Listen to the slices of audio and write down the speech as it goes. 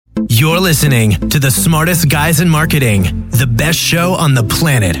You're listening to the smartest guys in marketing, the best show on the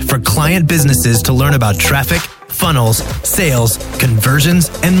planet for client businesses to learn about traffic, funnels, sales, conversions,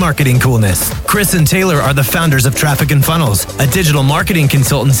 and marketing coolness. Chris and Taylor are the founders of Traffic and Funnels, a digital marketing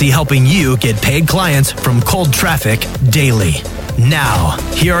consultancy helping you get paid clients from cold traffic daily. Now,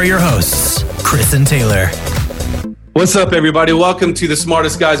 here are your hosts, Chris and Taylor. What's up, everybody? Welcome to the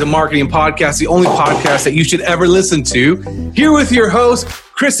Smartest Guys in Marketing podcast, the only podcast that you should ever listen to. Here with your hosts,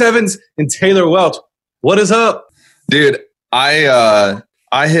 Chris Evans and Taylor Welch. What is up? Dude, I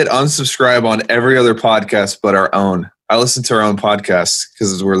hit unsubscribe on every other podcast but our own. I listen to our own podcast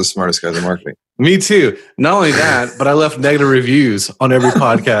because we're the smartest guys in marketing. Me too. Not only that, but I left negative reviews on every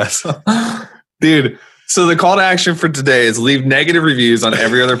podcast. Dude, so the call to action for today is leave negative reviews on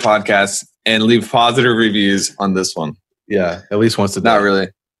every other podcast and leave positive reviews on this one. Yeah, at least once a day. Not really.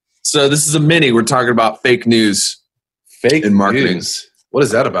 So this is a mini. We're talking about fake news. Fake in marketing. News. What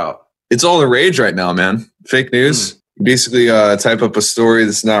is that about? It's all the rage right now, man. Fake news. Basically, type up a story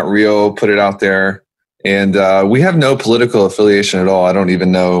that's not real, put it out there. And we have no political affiliation at all. I don't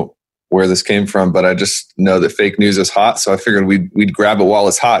even know where this came from, but I just know that fake news is hot. So I figured we'd grab it while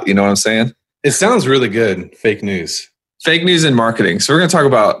it's hot. You know what I'm saying? It sounds really good. Fake news. Fake news in marketing. So we're going to talk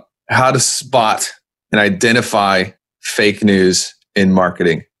about how to spot and identify fake news in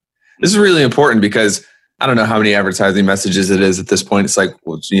marketing. This is really important because I don't know how many advertising messages it is at this point. It's like,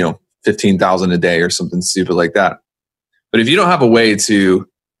 15,000 a day or something stupid like that. But if you don't have a way to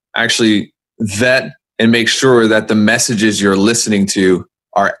actually vet and make sure that the messages you're listening to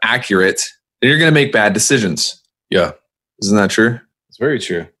are accurate, then you're going to make bad decisions. Yeah. Isn't that true? It's very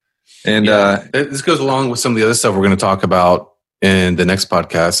true. And this goes along with some of the other stuff we're going to talk about in the next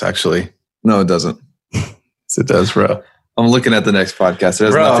podcast, actually. No, it doesn't. Yes, it does, bro. I'm looking at the next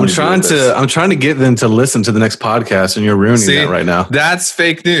podcast. Bro, I'm trying to get them to listen to the next podcast, and you're ruining that right now. That's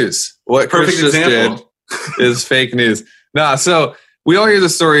fake news. What Perfect Chris just example. did is fake news. Nah, so we all hear the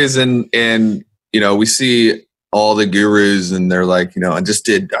stories and we see all the gurus and they're like, I just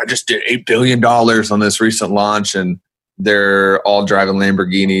did $8 billion on this recent launch, and they're all driving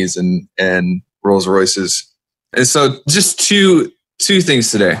Lamborghinis and Rolls Royces. And so just two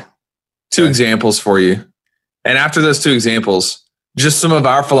things today, two examples for you. And after those two examples, just some of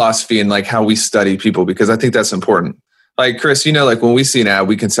our philosophy and like how we study people, because I think that's important. Like Chris, like when we see an ad,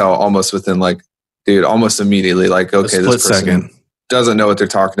 we can tell almost within almost immediately, like, okay, this person doesn't know what they're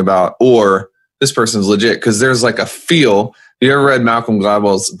talking about, or this person's legit. Because there's like a feel. You ever read Malcolm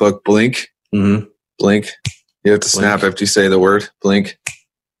Gladwell's book, Blink? Mm-hmm. Blink. You have to snap after you say the word, blink.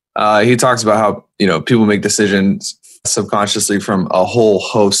 He talks about how, people make decisions subconsciously from a whole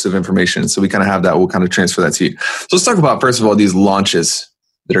host of information. So we kind of have that. We'll kind of transfer that to you. So let's talk about, first of all, these launches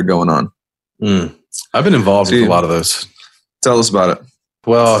that are going on. I've been involved with a lot of those. Tell us about it.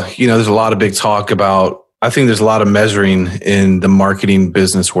 Well, there's a lot of big talk about, I think there's a lot of measuring in the marketing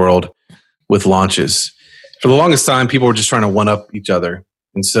business world with launches. For the longest time, people were just trying to one up each other.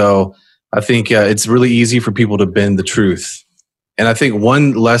 And so I think it's really easy for people to bend the truth. And I think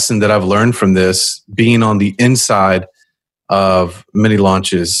one lesson that I've learned from this, being on the inside of many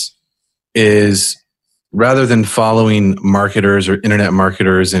launches, is rather than following marketers or internet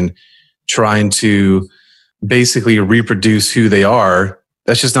marketers and trying to basically reproduce who they are,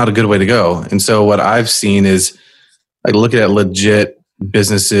 that's just not a good way to go. And so what I've seen is I look at legit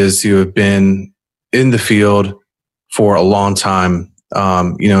businesses who have been in the field for a long time,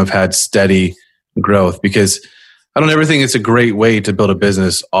 have had steady growth, because I don't ever think it's a great way to build a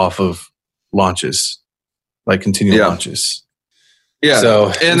business off of launches, like continual launches. Yeah.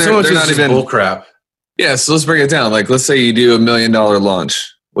 So, and they're not even bull crap. Yeah. So let's break it down. Like, let's say you do $1 million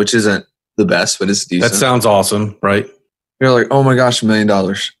launch, which isn't the best, but it's decent. That sounds awesome, right? You're like, oh my gosh, $1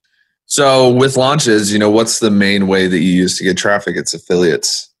 million. So with launches, what's the main way that you use to get traffic? It's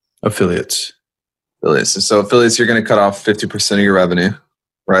affiliates. Affiliates. And so affiliates, you're going to cut off 50% of your revenue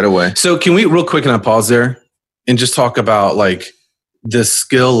right away. So can we real quick, and I pause there and just talk about like the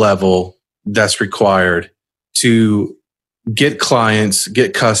skill level that's required to get clients,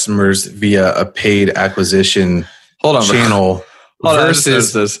 get customers via a paid acquisition channel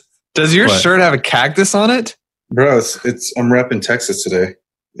versus this. Does your shirt have a cactus on it? Bro, I'm repping Texas today.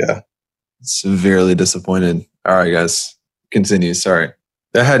 Yeah. Severely disappointed. All right, guys. Continue. Sorry.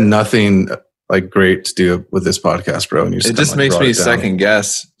 That had nothing like great to do with this podcast, bro. And it just makes me second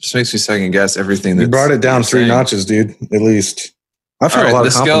guess. Just makes me second guess everything. You brought it down 3 notches, dude. At least I've heard a lot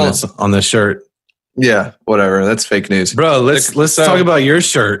of compliments on this shirt. Yeah, whatever. That's fake news, bro. Let's talk about your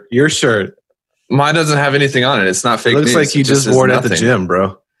shirt. Your shirt. Mine doesn't have anything on it. It's not fake news. Looks like you just wore it at the gym,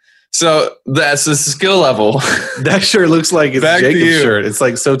 bro. So that's the skill level. That shirt looks like it's Jacob's shirt. It's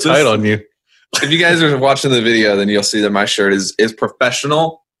like so tight on you. If you guys are watching the video, then you'll see that my shirt is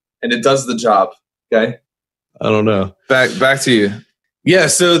professional and it does the job. Okay. I don't know. Back to you. Yeah.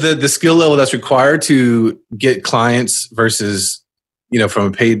 So the skill level that's required to get clients versus, from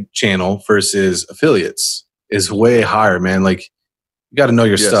a paid channel versus affiliates is way higher, man. Like you got to know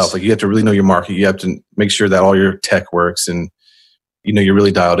your stuff. Like you have to really know your market. You have to make sure that all your tech works and, you're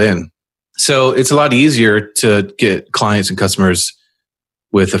really dialed in. So it's a lot easier to get clients and customers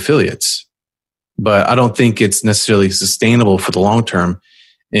with affiliates. But I don't think it's necessarily sustainable for the long term.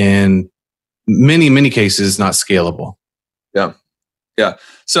 And many cases, not scalable. Yeah. Yeah.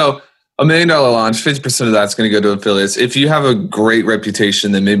 So $1 million launch, 50% of that's going to go to affiliates. If you have a great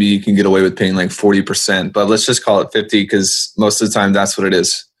reputation, then maybe you can get away with paying like 40%, but let's just call it 50 because most of the time that's what it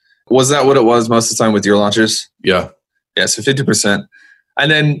is. Was that what it was most of the time with your launches? Yeah. Yeah. So 50%. And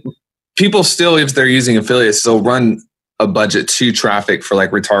then people still, if they're using affiliates, they'll run a budget to traffic for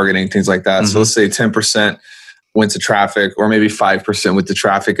like retargeting, things like that. Mm-hmm. So let's say 10% went to traffic or maybe 5% with the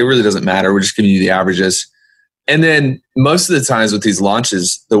traffic. It really doesn't matter. We're just giving you the averages. And then most of the times with these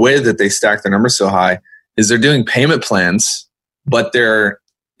launches, the way that they stack their numbers so high is they're doing payment plans, but they're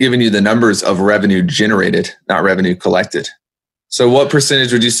giving you the numbers of revenue generated, not revenue collected. So what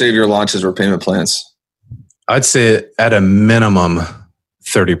percentage would you say of your launches were payment plans? I'd say at a minimum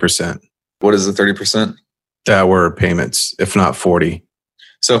 30%. What is the 30%? That were payments, if not 40.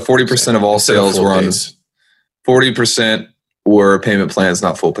 So 40% of all sales were on 40% were payment plans,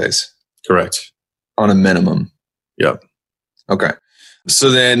 not full pays. Correct. On a minimum. Yep. Okay.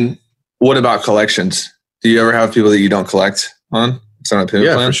 So then what about collections? Do you ever have people that you don't collect on? It's on a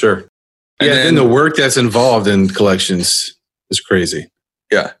payment plan? Yeah, for sure. And then the work that's involved in collections is crazy.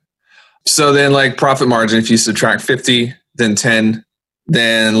 Yeah. So then like profit margin, if you subtract 50, then 10,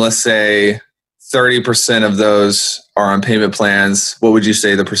 then let's say 30% of those are on payment plans. What would you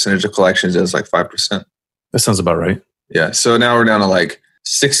say the percentage of collections is? Like 5%? That sounds about right. Yeah. So now we're down to like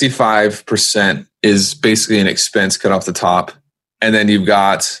 65% is basically an expense cut off the top. And then you've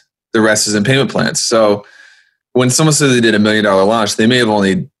got the rest is in payment plans. So when someone says they did $1 million launch, they may have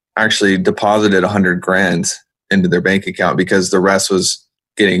only actually deposited $100,000 into their bank account because the rest was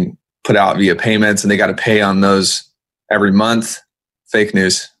getting put out via payments and they got to pay on those every month. Fake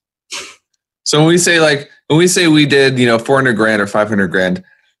news. So when we say we did, $400,000 or $500,000,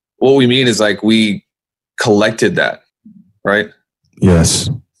 what we mean is like we collected that, right? Yes.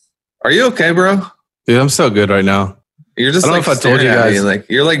 Are you okay, bro? Dude, I'm so good right now. You're just like, I told you guys, like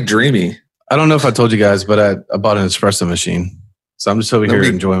you're like dreamy. I don't know if I told you guys, but I bought an espresso machine. So I'm just over here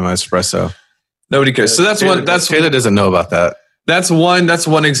enjoying my espresso. Nobody cares. So Taylor doesn't know about that. That's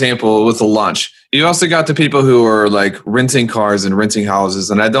one example with the launch. You also got the people who are like renting cars and renting houses.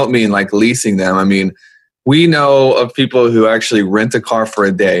 And I don't mean like leasing them. I mean, we know of people who actually rent a car for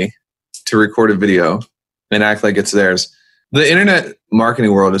a day to record a video and act like it's theirs. The internet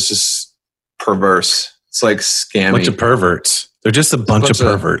marketing world is just perverse. It's like scamming. A bunch of perverts. They're just a bunch of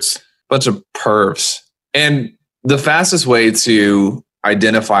perverts. Bunch of pervs. And the fastest way to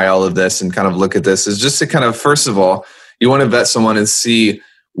identify all of this and kind of look at this is just to kind of, first of all, you want to vet someone and see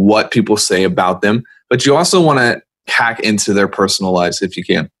what people say about them, but you also want to hack into their personal lives if you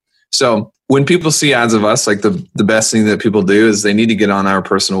can. So when people see ads of us, like the best thing that people do is they need to get on our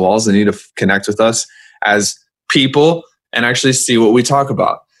personal walls. They need to connect with us as people and actually see what we talk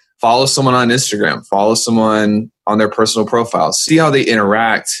about. Follow someone on Instagram, follow someone on their personal profile, see how they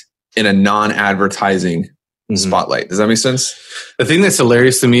interact in a non-advertising spotlight. Does that make sense? The thing that's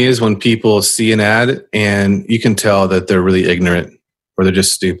hilarious to me is when people see an ad and you can tell that they're really ignorant or they're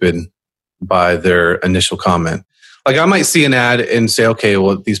just stupid by their initial comment. Like I might see an ad and say, okay,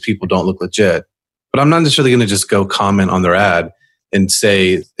 well, these people don't look legit, but I'm not necessarily going to just go comment on their ad and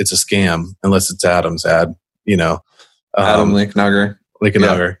say it's a scam unless it's Adam's ad, Adam Linkenauer.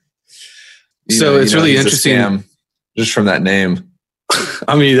 Linkenauer. Yeah. So it's really interesting. Just from that name.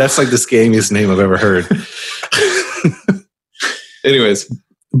 I mean, that's like the scamiest name I've ever heard. Anyways.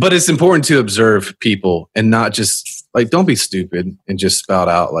 But it's important to observe people and not just like, don't be stupid and just spout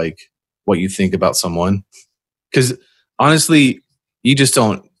out like what you think about someone. Because honestly, you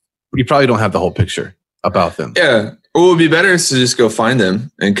probably don't have the whole picture about them. Yeah. What would be better is to just go find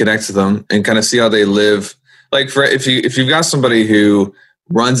them and connect to them and kind of see how they live. Like if you've got somebody who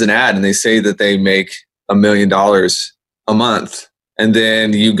runs an ad and they say that they make $1 million a month, and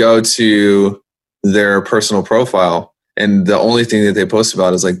then you go to their personal profile and the only thing that they post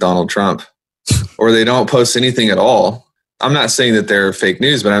about is like Donald Trump, or they don't post anything at all. I'm not saying that they're fake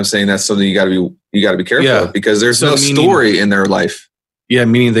news, but I'm saying that's something you got to be careful of because there's no story in their life. Yeah,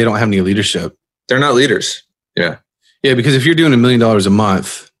 meaning they don't have any leadership. They're not leaders. Yeah. Yeah, because if you're doing $1 million a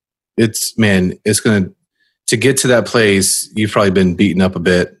month, it's going to get to that place, you've probably been beaten up a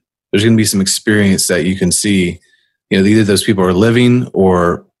bit. There's going to be some experience that you can see. Either those people are living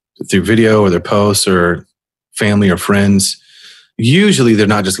or through video or their posts or family or friends. Usually they're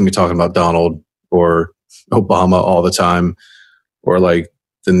not just going to be talking about Donald or Obama all the time or like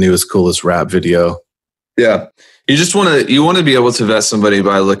the newest, coolest rap video. Yeah. You want to be able to vet somebody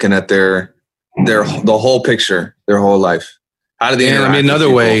by looking at the whole picture, their whole life. How do they interact? Another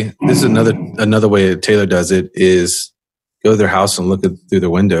way, this is another way Taylor does it is go to their house and look through their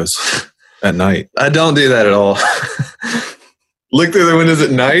windows at night. I don't do that at all. Look through the windows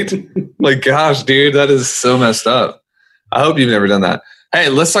at night? Like, gosh, dude, that is so messed up. I hope you've never done that. Hey,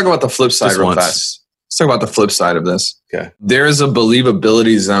 let's talk about the flip side real fast. Let's talk about the flip side of this. Okay. There is a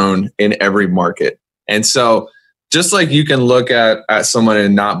believability zone in every market. And so just like you can look at someone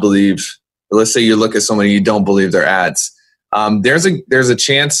and not believe, let's say you look at someone and you don't believe their ads. There's a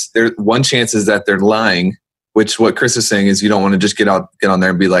chance, one chance is that they're lying, which what Chris is saying is you don't want to just get on there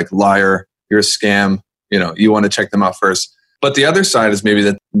and be like, liar, you're a scam. You want to check them out first. But the other side is maybe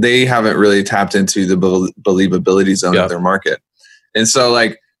that they haven't really tapped into the believability zone of their market. And so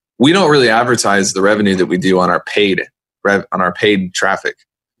like, we don't really advertise the revenue that we do on our paid traffic.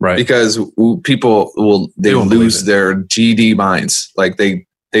 Right. Because people lose their GD minds. Like they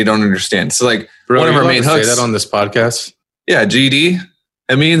don't understand. So like one of our main hooks. Say that on this podcast? Yeah. GD.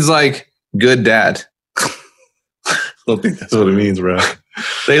 It means like good dad. I don't think that's what it means, bro.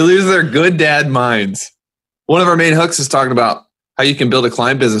 They lose their good dad minds. One of our main hooks is talking about how you can build a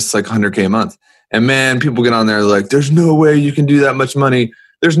client business. It's like $100K a month. And man, people get on there like, there's no way you can do that much money.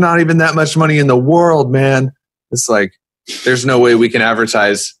 There's not even that much money in the world, man. It's like, there's no way we can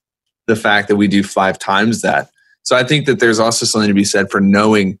advertise the fact that we do 5 times that. So I think that there's also something to be said for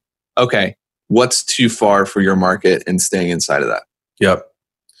knowing, okay, what's too far for your market and staying inside of that. Yep.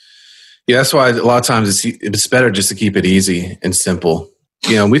 Yeah, that's why a lot of times it's better just to keep it easy and simple.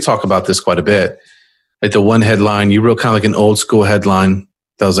 We talk about this quite a bit. Like the one headline, you wrote kind of like an old school headline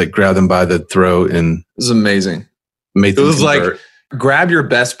that was like grab them by the throat and it was amazing. It was like grab your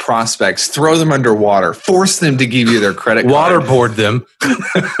best prospects, throw them underwater, force them to give you their credit card. Waterboard them.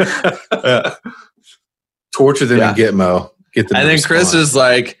 Torture them in Gitmo. Get them. And then Chris is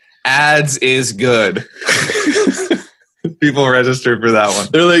like, ads is good. People registered for that one.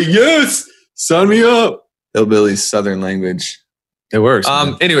 They're like, yes, sign me up. Hillbilly's Southern language. It works.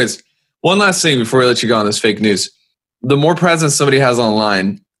 Anyways, one last thing before we let you go on this fake news. The more presence somebody has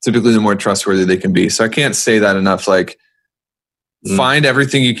online, typically the more trustworthy they can be. So I can't say that enough. Like, find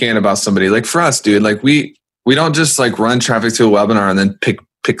everything you can about somebody. Like for us, dude, like we don't just like run traffic to a webinar and then pick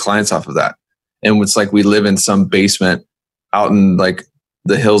clients off of that. And it's like we live in some basement out in like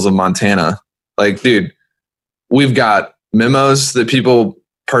the hills of Montana. Like, dude, we've got memos that people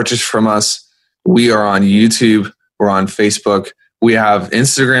purchase from us. We are on YouTube. We're on Facebook. We have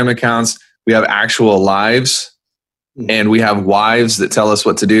Instagram accounts. We have actual lives. And we have wives that tell us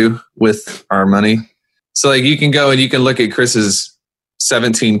what to do with our money. So like you can go and you can look at Chris's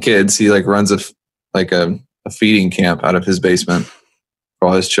 17 kids. He like runs a feeding camp out of his basement for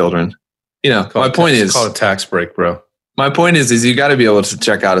all his children. My point is call it a tax break, bro. My point is you got to be able to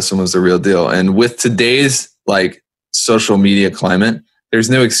check out if someone's the real deal. And with today's like social media climate, there's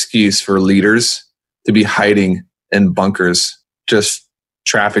no excuse for leaders to be hiding in bunkers, just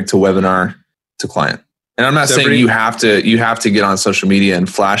traffic to webinar to client. And I'm not saying you have to get on social media and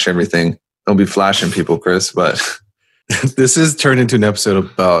flash everything. Don't be flashing people, Chris, but this is turned into an episode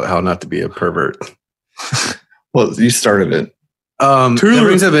about how not to be a pervert. Well, you started it.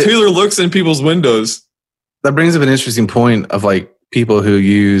 Taylor looks in people's windows. That brings up an interesting point of like people who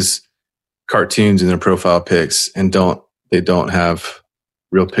use cartoons in their profile pics and they don't have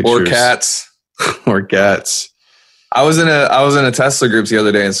real pictures or cats. or cats. I was in a Tesla group the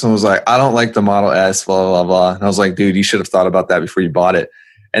other day and someone was like, I don't like the Model S, blah, blah, blah. And I was like, dude, you should have thought about that before you bought it.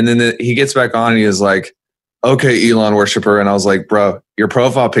 And then he gets back on and he is like, okay, Elon worshiper. And I was like, bro, your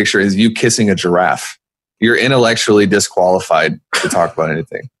profile picture is you kissing a giraffe. You're intellectually disqualified to talk about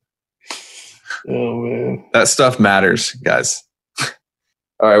anything. Oh, man. That stuff matters, guys.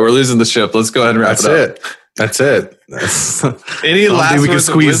 All right, we're losing the ship. Let's go ahead and wrap it up. That's it. Any last words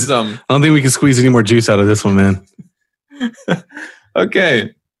of wisdom? I don't think we can squeeze any more juice out of this one, man.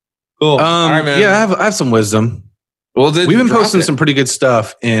 Okay, cool. All right, man. Yeah, I have some wisdom. Well, we've been posting some pretty good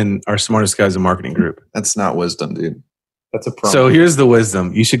stuff in our Smartest Guys in Marketing group. That's not wisdom, dude. That's a problem. So here's the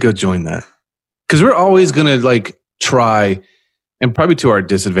wisdom. You should go join that. Because we're always going to like try, and probably to our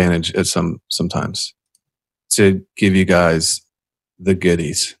disadvantage at sometimes, to give you guys the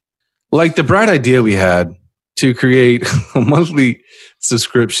goodies. Like the bright idea we had to create a monthly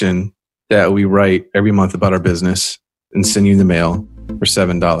subscription that we write every month about our business and send you in the mail for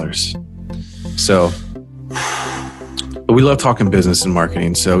 $7. So, but we love talking business and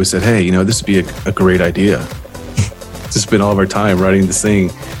marketing. So we said, hey, this would be a great idea to spend all of our time writing this thing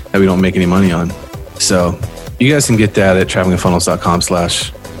that we don't make any money on. So you guys can get that at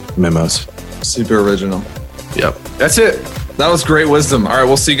travelingfunnels.com/memos. Super original. Yep. That's it. That was great wisdom. All right,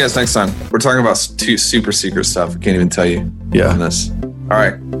 we'll see you guys next time. We're talking about two super secret stuff. I can't even tell you. Yeah. On this. All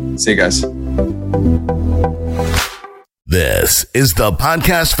right. See you guys. This is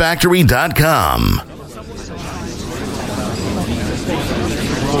thepodcastfactory.com.